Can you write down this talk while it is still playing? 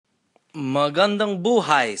Magandang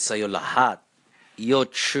buhay sa'yo lahat.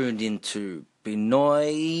 You're tuned into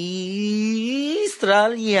Pinoy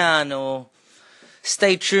Australiano.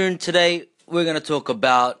 Stay tuned. Today we're going to talk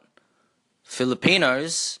about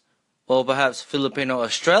Filipinos, or perhaps Filipino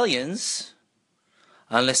Australians,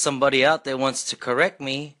 unless somebody out there wants to correct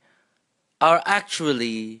me, are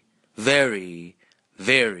actually very,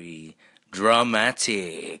 very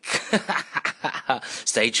dramatic.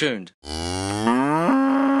 Stay tuned.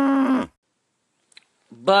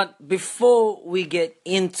 But before we get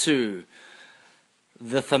into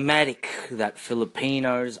the thematic that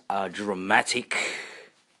Filipinos are dramatic,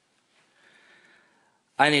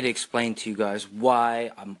 I need to explain to you guys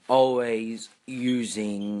why I'm always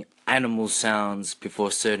using animal sounds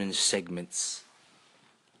before certain segments.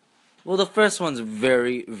 Well, the first one's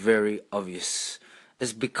very, very obvious.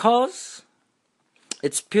 It's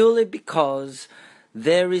purely because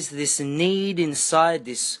there is this need inside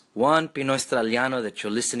this one Pinoy Australiano that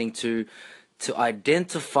you're listening to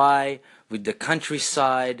identify with the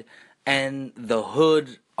countryside and the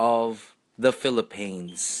hood of the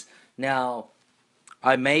Philippines. Now,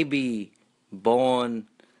 I may be born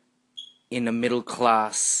in a middle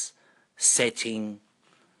class setting.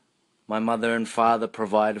 My mother and father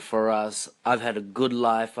provided for us. I've had a good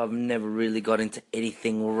life. I've never really got into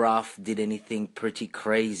anything rough, did anything pretty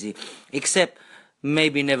crazy, except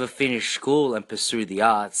maybe never finish school and pursue the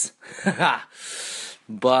arts.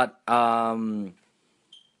 But,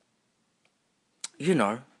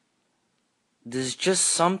 there's just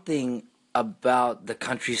something about the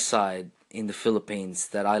countryside in the Philippines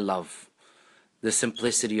that I love. The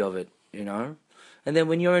simplicity of it, And then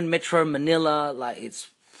when you're in Metro Manila, like,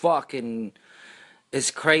 it's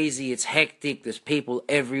crazy, it's hectic, there's people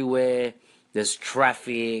everywhere, there's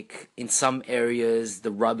traffic. In some areas,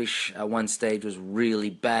 the rubbish at one stage was really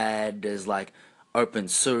bad. There's like open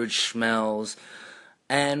sewage smells.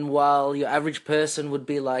 And while your average person would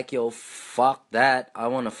be like, yo, fuck that, I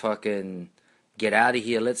want to fucking get out of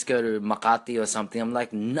here, let's go to Makati or something. I'm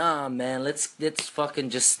like, nah, man, let's fucking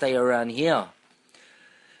just stay around here.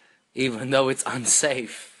 Even though it's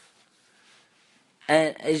unsafe.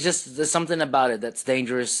 And it's just, there's something about it that's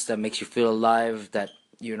dangerous, that makes you feel alive, that,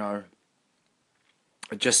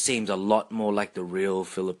 it just seems a lot more like the real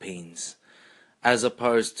Philippines. As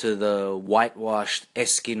opposed to the whitewashed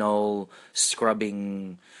Eskinol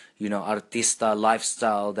scrubbing, artista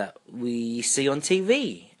lifestyle that we see on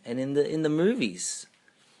TV and in the movies.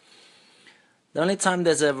 The only time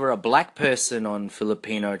there's ever a black person on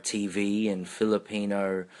Filipino TV and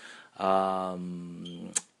Filipino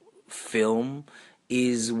film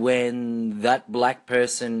is when that black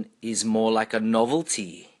person is more like a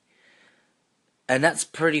novelty. And that's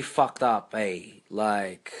pretty fucked up, eh?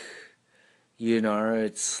 Like,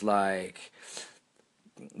 it's like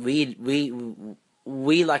we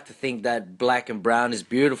like to think that black and brown is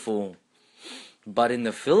beautiful. But in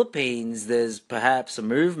the Philippines, there's perhaps a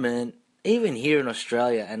movement, even here in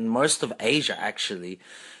Australia and most of Asia actually,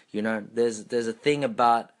 there's a thing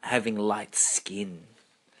about having light skin.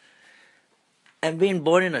 And being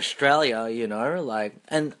born in Australia,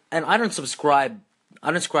 and I don't subscribe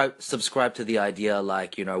to the idea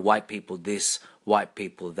like, white people this, white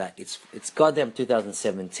people that. It's goddamn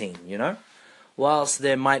 2017, Whilst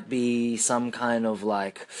there might be some kind of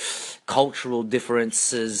like cultural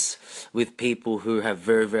differences with people who have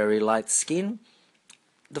very, very light skin,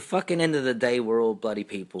 the fucking end of the day, we're all bloody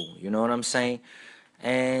people, you know what I'm saying?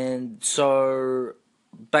 And so,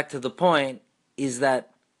 back to the point, is that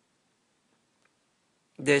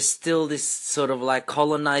there's still this sort of like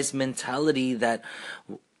colonized mentality that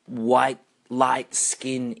white light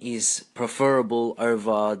skin is preferable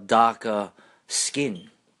over darker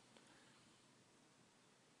skin.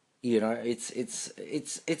 It's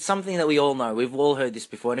something that we all know. We've all heard this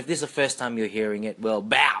before. And if this is the first time you're hearing it, well,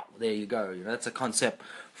 bow, there you go. That's a concept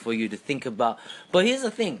for you to think about. But here's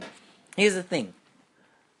the thing.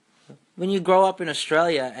 When you grow up in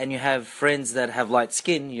Australia and you have friends that have light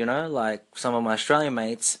skin, like some of my Australian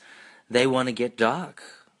mates, they want to get dark.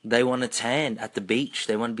 They want to tan at the beach.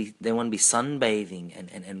 They want to be sunbathing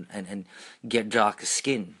and get darker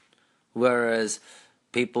skin. Whereas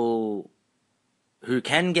people who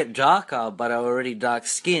can get darker but are already dark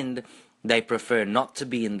skinned, they prefer not to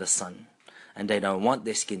be in the sun. And they don't want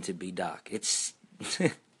their skin to be dark. It's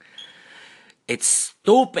it's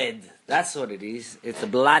stupid. That's what it is. It's a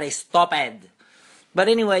bloody stupid. But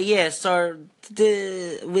anyway, yeah, so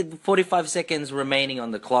with 45 seconds remaining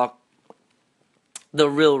on the clock, the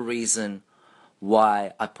real reason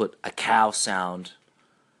why I put a cow sound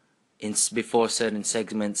before certain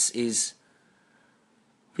segments is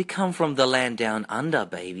We come from the land down under,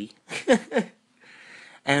 baby.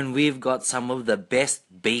 And we've got some of the best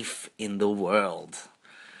beef in the world.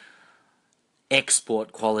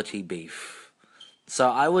 Export quality beef. So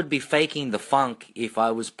I would be faking the funk if I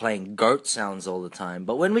was playing goat sounds all the time.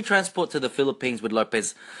 But when we transport to the Philippines with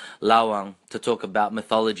Lopez Lawang to talk about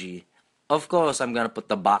mythology, of course I'm gonna put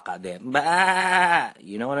the baka there. Bah!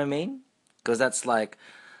 You know what I mean? Because that's like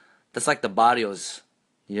the barrios.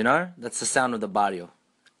 You know? That's the sound of the barrio.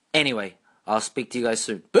 Anyway, I'll speak to you guys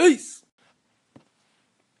soon. Peace!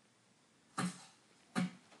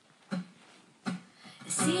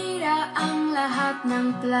 Sira ang lahat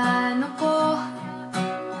ng plano ko.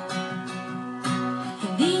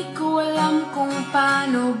 Hindi ko alam kung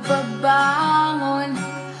paano babangon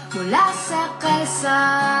mula sa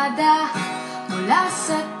kalsada, mula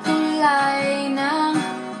sa tulay ng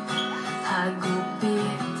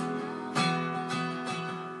hagupit.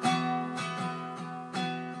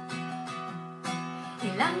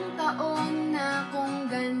 Ilang taon na akong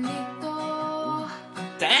ganito.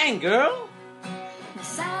 Dang, girl!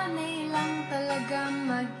 Nasanay lang talaga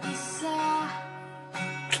mag-isa.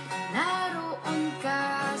 Naroon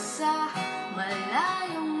ka sa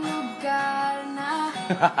malayong lugar na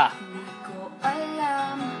hindi ko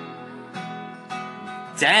alam.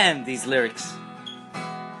 Damn, these lyrics.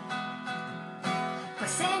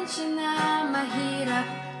 Pasensya na, mahirap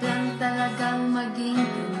lang talagang maging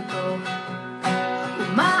ganito.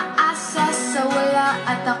 Umaasa sa wala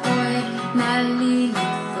at ako'y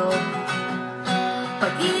nalilito.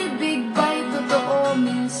 Pag-ibig ba'y totoo?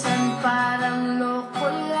 Minsan parang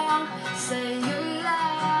loko lang. Sa'yo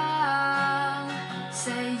lang,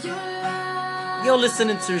 sa'yo lang. You're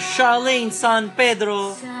listening to Charlene San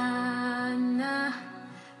Pedro Sana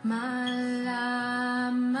malaman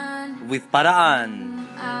with Paraan.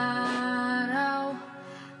 araw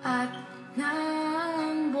at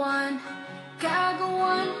ng buwan.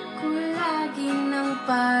 Gagawan ko lagi ng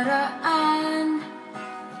paraan.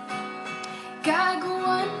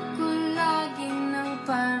 Gagawan ko lagi ng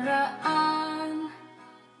paraan.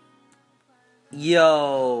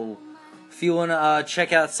 Yo, if you wanna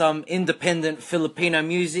check out some independent Filipino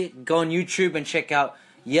music, go on YouTube and check out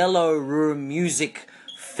Yellow Room Music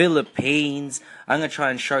Philippines. I'm gonna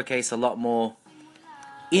try and showcase a lot more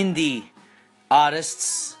indie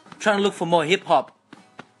artists. I'm trying to look for more hip hop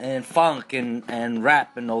and funk and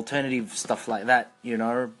rap and alternative stuff like that, you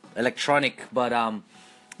know, electronic. But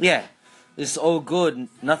yeah, it's all good.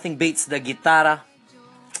 Nothing beats the guitarra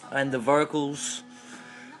and the vocals.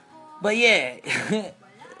 But yeah,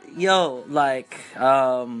 yo, like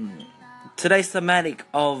today's thematic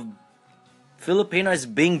of Filipinos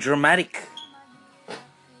being dramatic.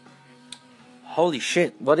 Holy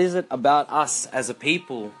shit, what is it about us as a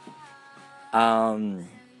people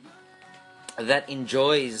that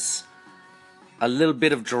enjoys a little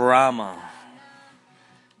bit of drama?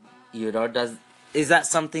 You know, is that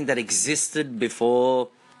something that existed before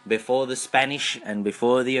the Spanish and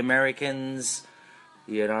before the Americans,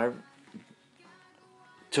 you know,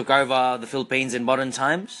 took over the Philippines in modern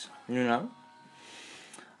times? You know,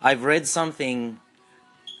 I've read something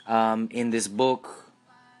in this book,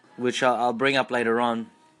 which I'll bring up later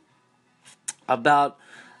on, about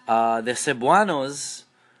the Cebuanos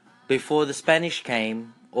before the Spanish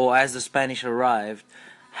came, or as the Spanish arrived,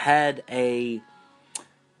 had a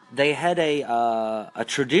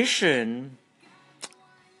tradition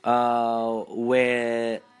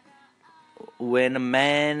where when a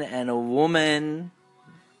man and a woman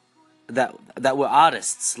that were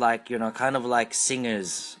artists, like, you know, kind of like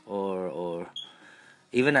singers or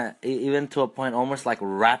even to a point almost like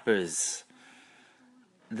rappers,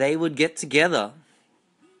 they would get together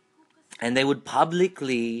and they would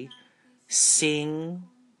publicly sing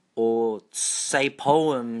or say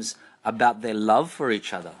poems about their love for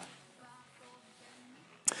each other.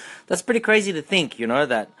 That's pretty crazy to think, you know,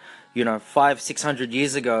 that, you know, 500-600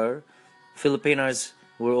 years ago, Filipinos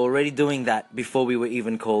were already doing that before we were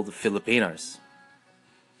even called Filipinos.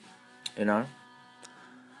 You know?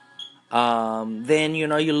 Then, you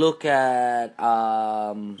know, you look at,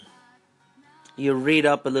 you read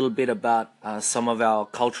up a little bit about some of our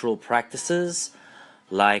cultural practices,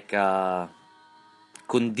 like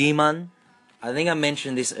kundiman. I think I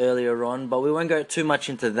mentioned this earlier on, but we won't go too much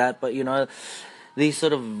into that. But, you know, these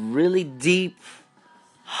sort of really deep,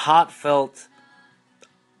 heartfelt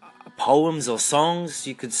poems or songs,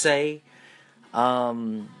 you could say,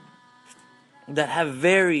 that have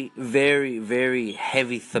very, very, very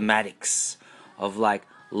heavy thematics of like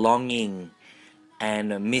longing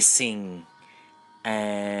and missing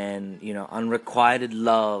and, you know, unrequited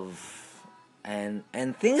love and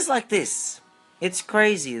things like this. It's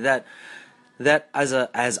crazy that as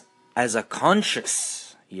a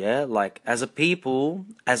conscious, yeah, like as a people,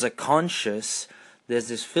 as a conscious, there's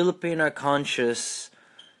this Filipino conscious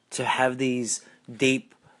to have these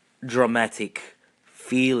deep dramatic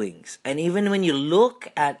feelings. And even when you look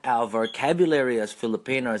at our vocabulary as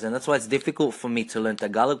Filipinos, and that's why it's difficult for me to learn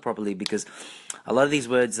Tagalog properly, because a lot of these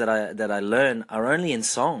words that I learn are only in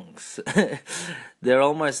songs. They're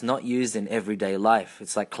almost not used in everyday life.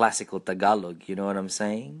 It's like classical Tagalog, you know what I'm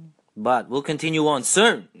saying? But we'll continue on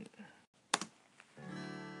soon.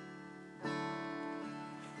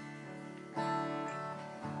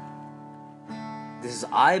 This is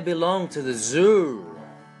I Belong to the Zoo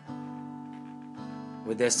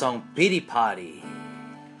with their song Pity Party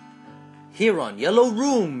here on Yellow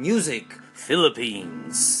Room Music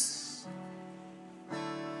Philippines.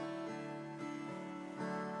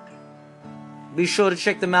 Be sure to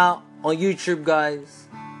check them out on YouTube, guys.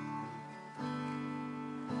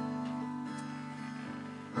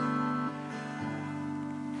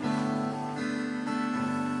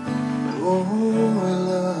 Oh,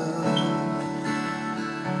 love,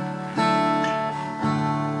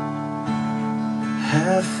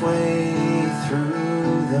 halfway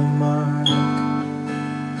through the mark,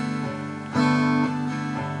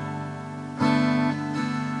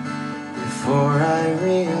 before I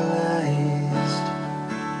realized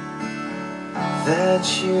that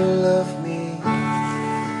you love me,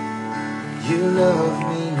 you love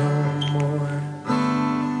me no more.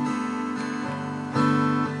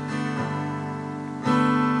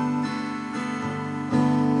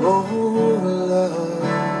 Oh, love,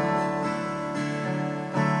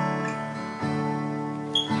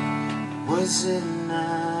 was it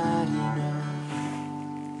not enough?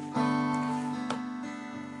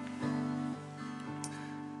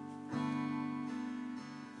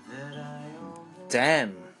 That I almost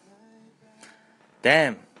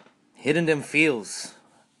Damn, hitting them feels.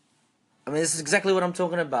 I mean, this is exactly what I'm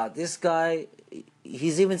talking about. This guy,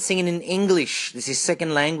 he's even singing in English. This is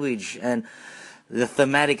second language, and the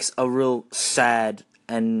thematics are real sad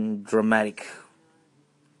and dramatic.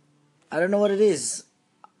 I don't know what it is.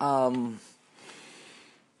 I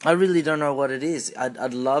really don't know what it is.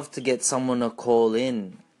 I'd love to get someone to call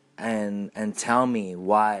in and tell me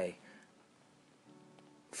why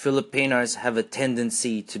Filipinos have a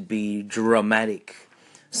tendency to be dramatic.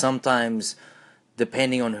 Sometimes,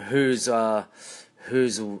 depending on who's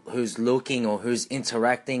looking or who's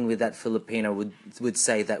interacting with that Filipino, would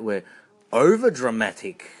say that we're over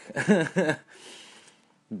dramatic.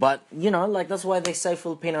 But you know, like that's why they say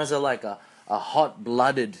Filipinos are like a hot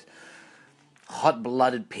blooded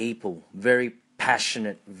people, very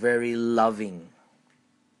passionate, very loving.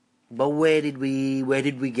 But where did we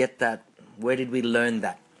get that? Where did we learn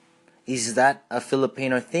that? Is that a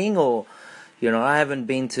Filipino thing, or you know, I haven't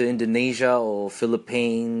been to Indonesia or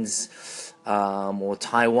Philippines or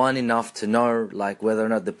Taiwan enough to know like whether or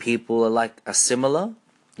not the people are similar.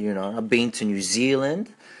 You know, I've been to New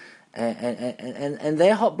Zealand, and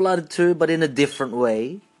they're hot blooded too, but in a different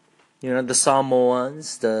way. You know, the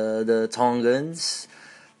Samoans, the Tongans,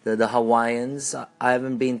 the Hawaiians. I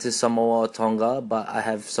haven't been to Samoa or Tonga, but I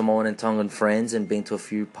have Samoan and Tongan friends and been to a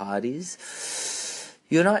few parties.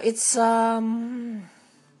 You know, it's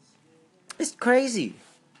crazy.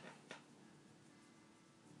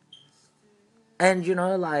 And you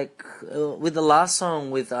know, like with the last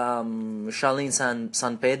song with Charlene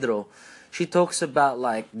San Pedro, she talks about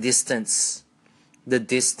like distance, the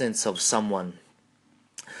distance of someone,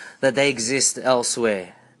 that they exist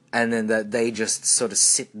elsewhere, and then that they just sort of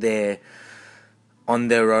sit there on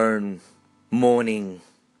their own, mourning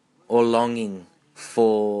or longing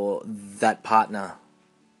for that partner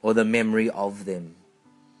or the memory of them.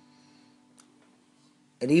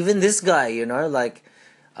 And even this guy, you know, like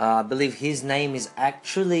I believe his name is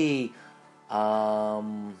actually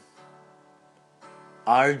RG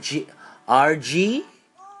RG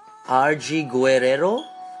RG Guerrero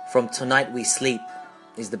from Tonight We Sleep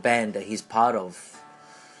is the band that he's part of.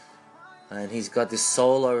 And he's got this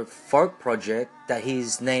solo folk project that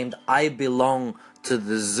he's named I Belong to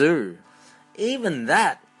the Zoo. Even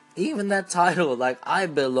that title, like I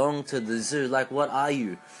belong to the zoo, like what are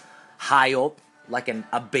you? High up, like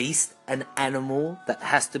a beast, an animal that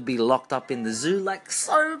has to be locked up in the zoo? Like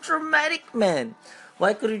so dramatic, man.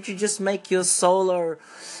 Why couldn't you just make your solar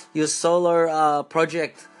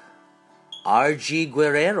project RG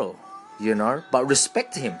Guerrero, you know? But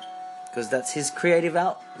respect him, because that's his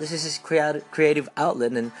this is his creative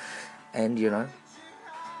outlet, and you know,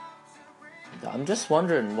 I'm just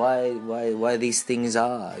wondering why these things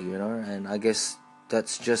are, you know, and I guess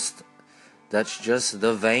that's just That's just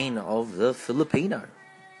the vein of the Filipino.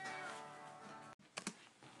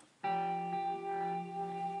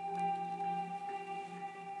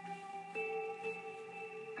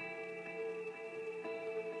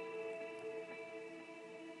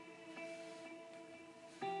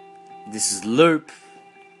 This is Loop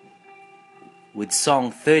with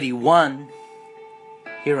song 31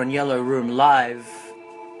 here on Yellow Room Live.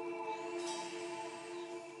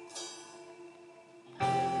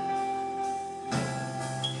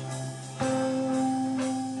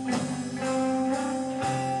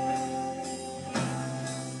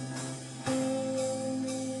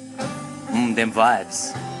 Them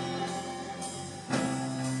vibes.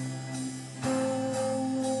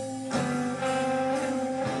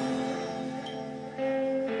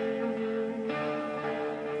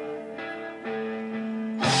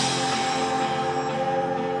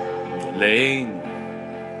 Lane.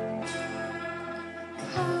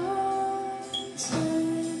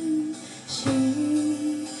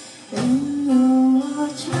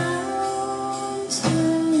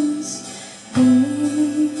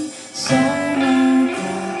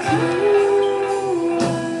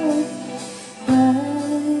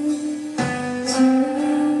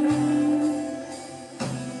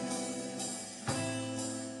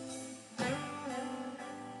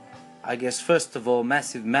 I guess first of all,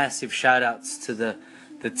 massive shout outs to the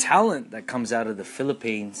talent that comes out of the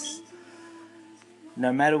Philippines.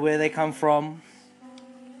 No matter where they come from,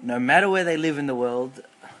 no matter where they live in the world,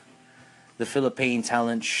 the Philippine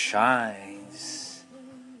talent shines.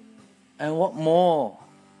 And what more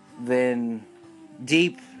than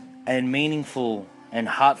deep and meaningful and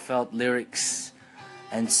heartfelt lyrics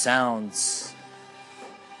and sounds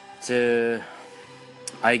to,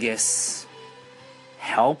 I guess,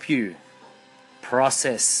 help you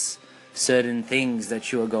process certain things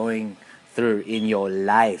that you are going through in your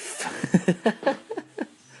life.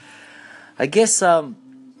 I guess on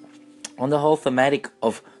the whole thematic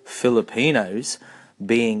of Filipinos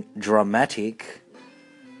being dramatic,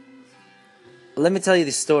 let me tell you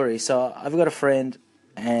this story. So I've got a friend,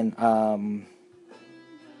 and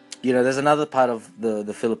there's another part of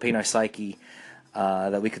the Filipino psyche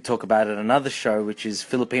that we could talk about at another show, which is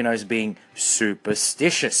Filipinos being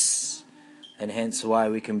superstitious, and hence why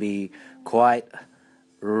we can be quite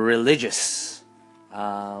religious. We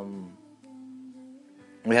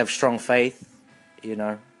have strong faith,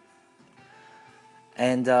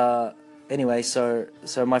 And anyway, so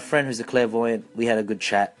my friend who's a clairvoyant, we had a good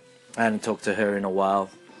chat. I hadn't talked to her in a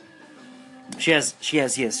while. She has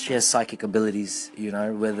psychic abilities,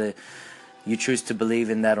 whether you choose to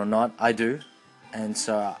believe in that or not. I do. And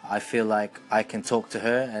so I feel like I can talk to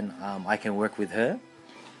her and I can work with her.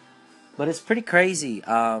 But it's pretty crazy.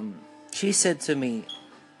 She said to me,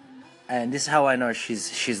 and this is how I know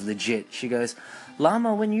she's legit. She goes,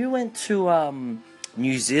 Lama, when you went to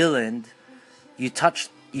New Zealand, you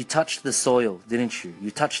touched the soil, didn't you?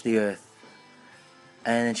 You touched the earth.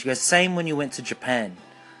 And then she goes, same when you went to Japan.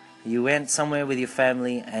 You went somewhere with your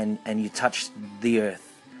family and you touched the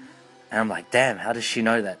earth. And I'm like, damn, how does she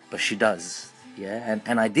know that? But she does. Yeah,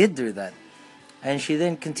 and I did do that. And she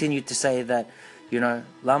then continued to say that,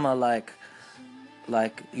 Lama, like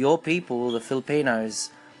your people, the Filipinos,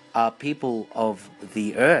 are people of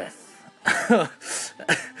the earth.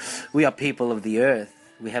 We are people of the earth.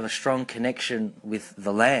 We have a strong connection with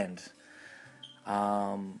the land.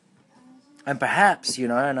 And perhaps,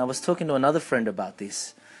 and I was talking to another friend about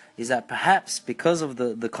this, is that perhaps because of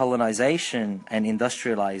the colonization and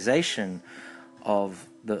industrialization of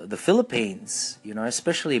the Philippines,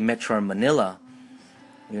 especially Metro Manila,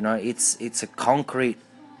 it's a concrete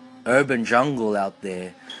urban jungle out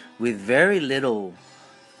there with very little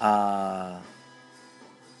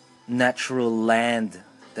natural land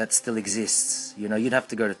that still exists. You'd have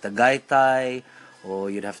to go to Tagaytay,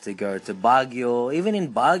 or you'd have to go to Baguio. Even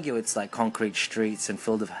in Baguio, it's like concrete streets and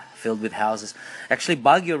filled with houses. Actually,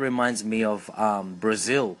 Baguio reminds me of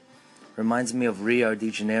Brazil. Reminds me of Rio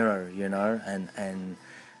de Janeiro,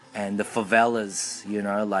 and the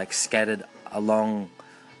favelas, like scattered along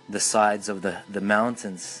the sides of the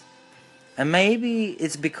mountains. And maybe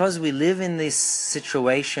it's because we live in this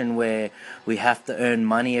situation where we have to earn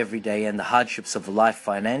money every day and the hardships of life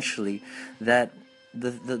financially, that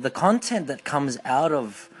the content that comes out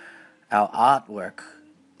of our artwork,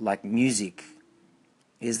 like music,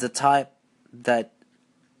 is the type that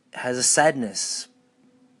has a sadness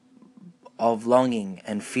of longing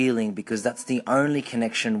and feeling, because that's the only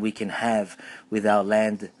connection we can have with our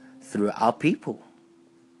land through our people.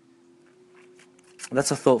 That's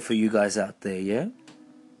a thought for you guys out there, yeah?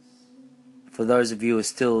 For those of you who are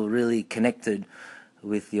still really connected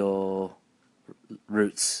with your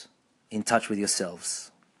roots, in touch with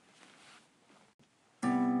yourselves.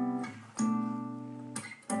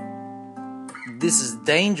 This is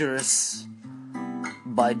Dangerous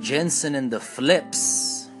by Jensen and the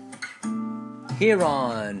Flips, here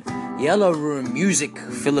on Yellow Room Music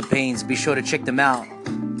Philippines. Be sure to check them out.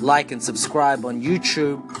 Like and subscribe on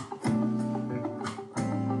YouTube.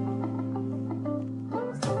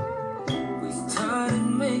 We started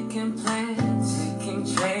making plans, taking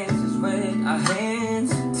chances with our hands,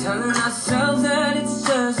 telling ourselves that it's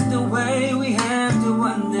just the way we have to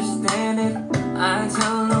understand it. I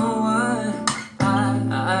tell no one,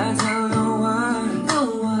 I tell no one,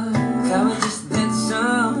 that we just did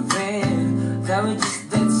something, that we just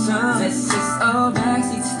did something. This is a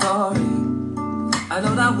backseat story. I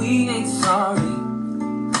know that we ain't sorry,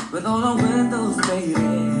 with all the windows faded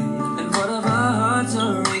and one of our hearts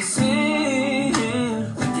are racing.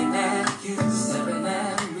 Looking at you, staring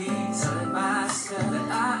at me, telling myself that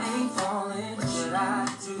I ain't falling. What should I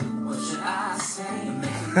do? What should I say? Making me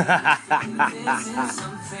feel this is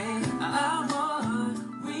something I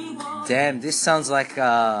want. We want. Damn, this sounds like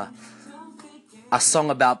a song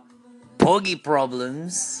about poggy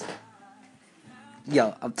problems.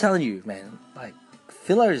 Yo, I'm telling you, man, like,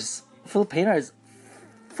 Filipinos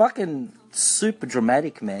fucking super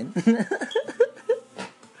dramatic, man.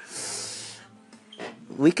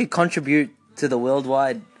 We could contribute to the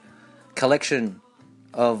worldwide collection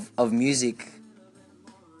of music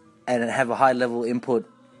and have a high level input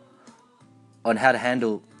on how to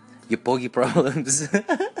handle your poggy problems.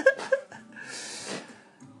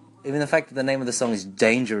 Even the fact that the name of the song is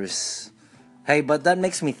Dangerous. Hey, but that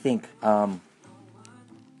makes me think,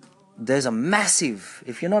 there's a massive,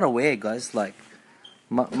 if you're not aware, guys, like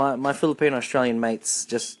my Filipino Australian mates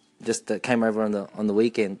just came over on the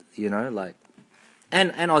weekend, you know, like,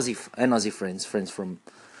 and Aussie friends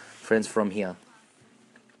from here.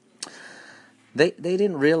 They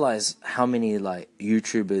didn't realize how many like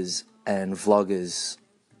YouTubers and vloggers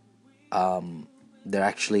there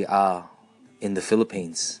actually are in the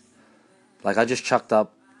Philippines. Like, I just chucked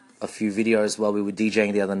up a few videos while we were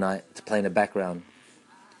DJing the other night to play in the background.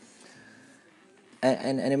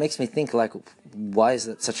 And it makes me think, like, why is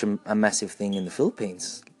that such a massive thing in the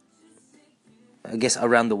Philippines? I guess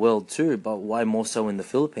around the world too, but why more so in the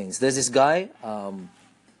Philippines? There's this guy,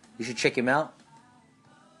 you should check him out.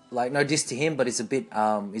 Like, no diss to him, but he's a bit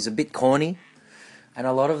corny, and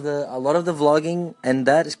a lot of the vlogging and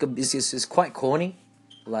that is quite corny.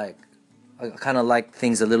 Like, I kind of like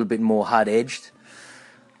things a little bit more hard edged,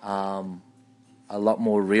 a lot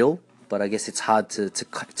more real. But I guess it's hard to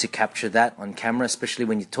capture that on camera, especially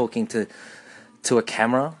when you're talking to a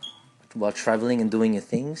camera while traveling and doing your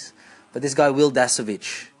things. But this guy, Will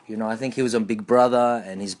Dasovich, you know, I think he was on Big Brother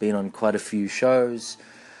and he's been on quite a few shows.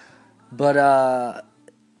 But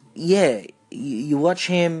yeah, you watch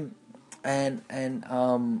him and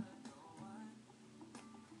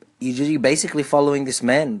you're basically following this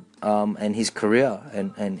man and his career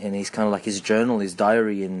and he's kind of like his journal, his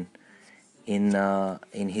diary in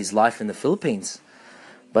his life in the Philippines.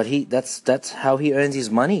 But that's how he earns his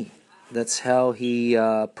money. That's how he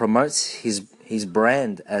promotes his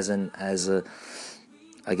brand as a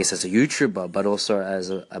YouTuber, but also as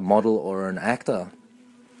a model or an actor.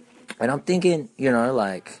 And I'm thinking, you know,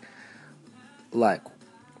 like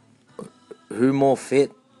who more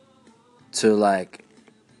fit to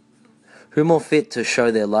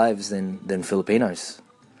show their lives than Filipinos?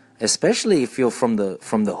 Especially if you're from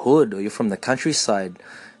the hood or you're from the countryside,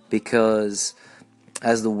 because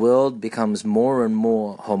as the world becomes more and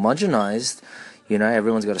more homogenized, you know,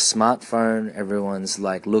 everyone's got a smartphone, everyone's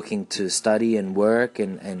like looking to study and work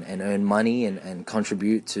and earn money and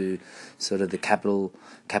contribute to sort of the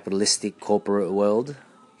capitalistic corporate world,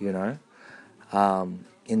 you know.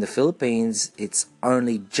 In the Philippines, it's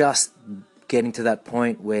only just getting to that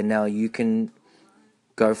point where now you can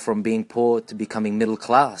go from being poor to becoming middle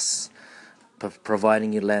class,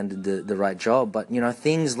 providing you landed the right job. But, you know,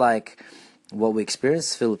 things like what we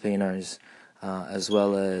experience Filipinos, as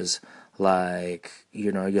well as, like,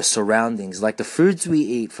 you know, your surroundings, like the foods we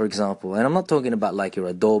eat, for example. And I'm not talking about like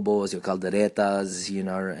your adobos, your calderetas, you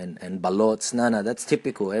know, and balots. No, that's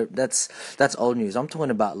typical. That's old news. I'm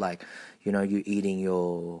talking about, like, you know, you eating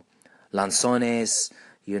your lanzones,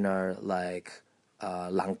 you know, like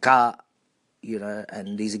langka, you know,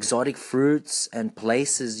 and these exotic fruits and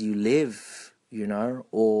places you live, you know,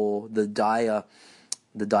 or the dire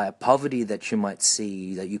poverty that you might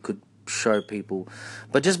see, that you could show people.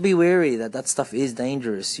 But just be wary that that stuff is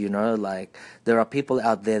dangerous, you know, like there are people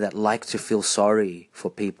out there that like to feel sorry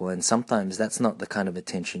for people, and sometimes that's not the kind of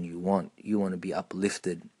attention you want. You want to be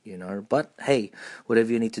uplifted, you know. But hey,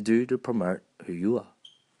 whatever you need to do to promote who you are.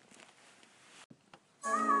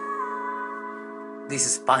 This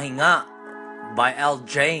is Pahinga by Al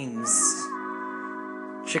James.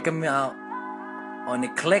 Check him out on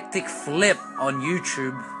Eclectic Flip on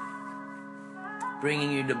YouTube,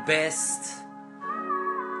 bringing you the best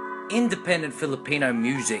independent Filipino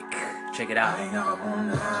music. Check it out.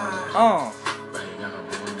 Oh.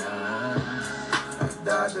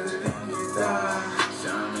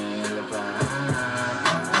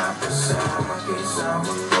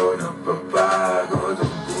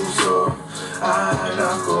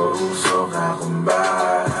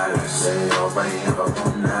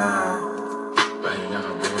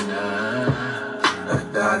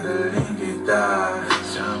 Dadaling kita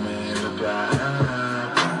sa may lugar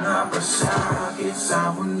na pasakit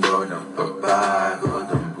sa mundo ng pagbago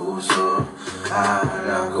ng puso.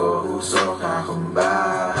 Akala ko usok akong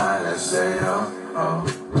bahala sa'yo.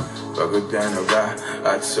 Pagod ka na ba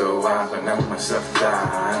at sawa ka ng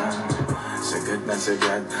masaktan? Sagad na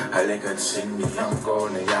sagad, halika't sindihan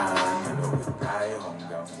ko na yan. Ano tayo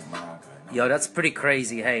hanggang umaga? Yo, that's pretty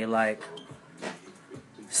crazy. Hey, like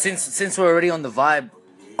since we're already on the vibe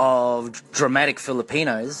of dramatic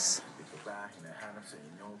Filipinos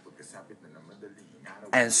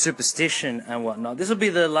and superstition and whatnot, this will be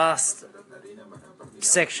the last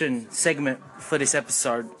segment for this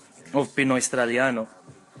episode of Pinoy Australiano.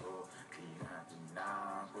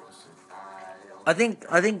 I think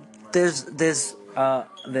there's a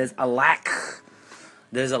lack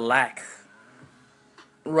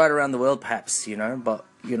right around the world, perhaps, you know, but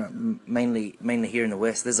you know, mainly here in the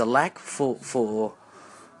West. There's a lack for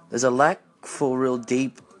real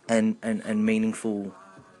deep and meaningful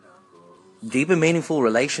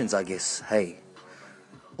relations, I guess. Hey,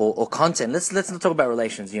 or content. Let's not talk about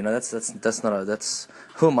relations. You know, that's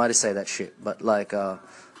who am I to say that shit? But like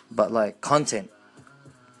content.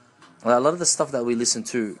 Well, a lot of the stuff that we listen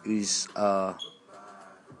to is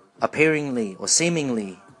appearingly or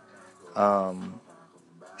seemingly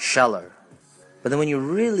shallow. But then when you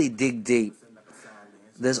really dig deep,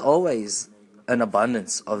 there's always an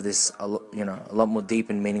abundance of this, you know, a lot more deep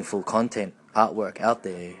and meaningful content, artwork out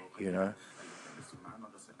there, you know.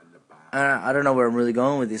 I don't know where I'm really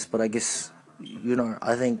going with this, but I guess, you know,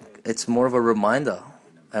 I think it's more of a reminder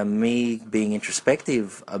and me being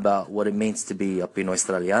introspective about what it means to be a Pinoy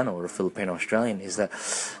Australiano or a Filipino Australian is that,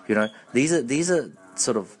 you know, these are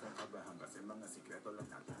sort of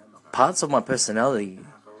parts of my personality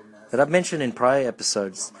that I've mentioned in prior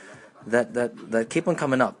episodes that keep on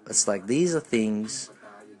coming up. It's like these are things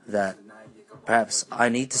that perhaps I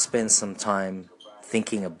need to spend some time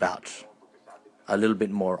thinking about a little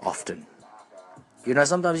bit more often. You know,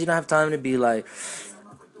 sometimes you don't have time to be like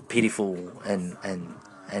pitiful and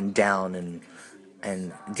down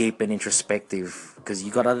and deep and introspective because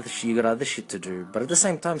you got other shit to do. But at the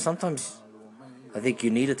same time, sometimes I think you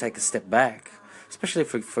need to take a step back. Especially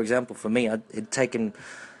for example, for me, it'd taken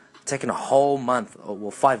a whole month,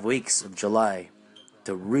 or 5 weeks of July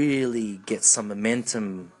to really get some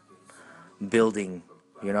momentum building.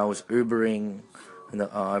 You know, I was Ubering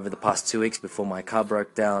over the past 2 weeks before my car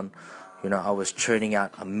broke down. You know, I was churning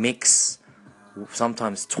out a mix,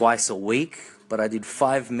 sometimes twice a week, but I did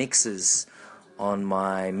 5 mixes on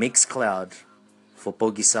my Mixcloud for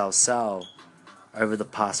Pogi Sao Sao over the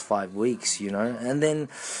past 5 weeks, you know. And then,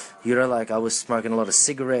 you know, like I was smoking a lot of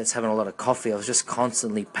cigarettes, having a lot of coffee. I was just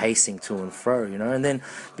constantly pacing to and fro, you know. And then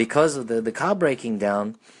because of the car breaking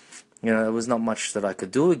down, you know, there was not much that I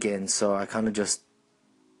could do again. So I kind of just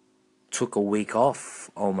took a week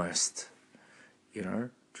off almost, you know,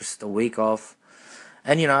 just a week off.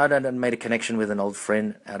 And, you know, I made a connection with an old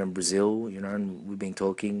friend out in Brazil, you know, and we've been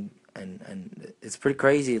talking. And it's pretty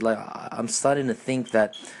crazy. Like, I'm starting to think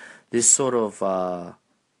that this sort of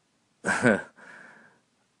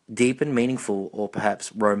deep and meaningful, or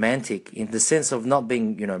perhaps romantic, in the sense of not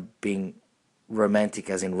being, you know, being romantic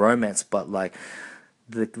as in romance, but like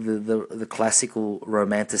the classical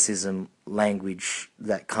romanticism language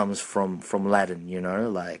that comes from Latin, you know,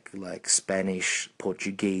 like Spanish,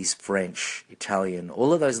 Portuguese, French, Italian.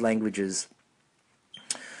 All of those languages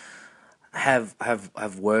have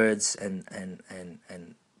words and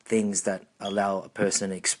things that allow a person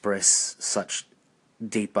to express such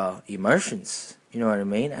deeper emotions. You know what I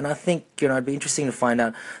mean? And I think, you know, it'd be interesting to find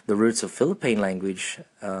out the roots of Philippine language,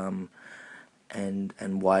 and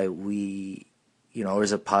why we, you know,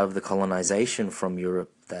 as a part of the colonization from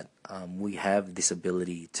Europe, that we have this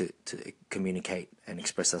ability to communicate and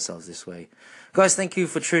express ourselves this way. Guys, thank you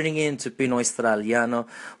for tuning in to Pinoy Australiano.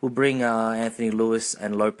 We'll bring Anthony Lewis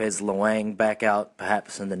and Lopez Loang back out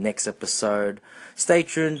perhaps in the next episode. Stay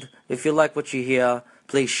tuned. If you like what you hear,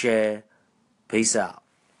 please share. Peace out.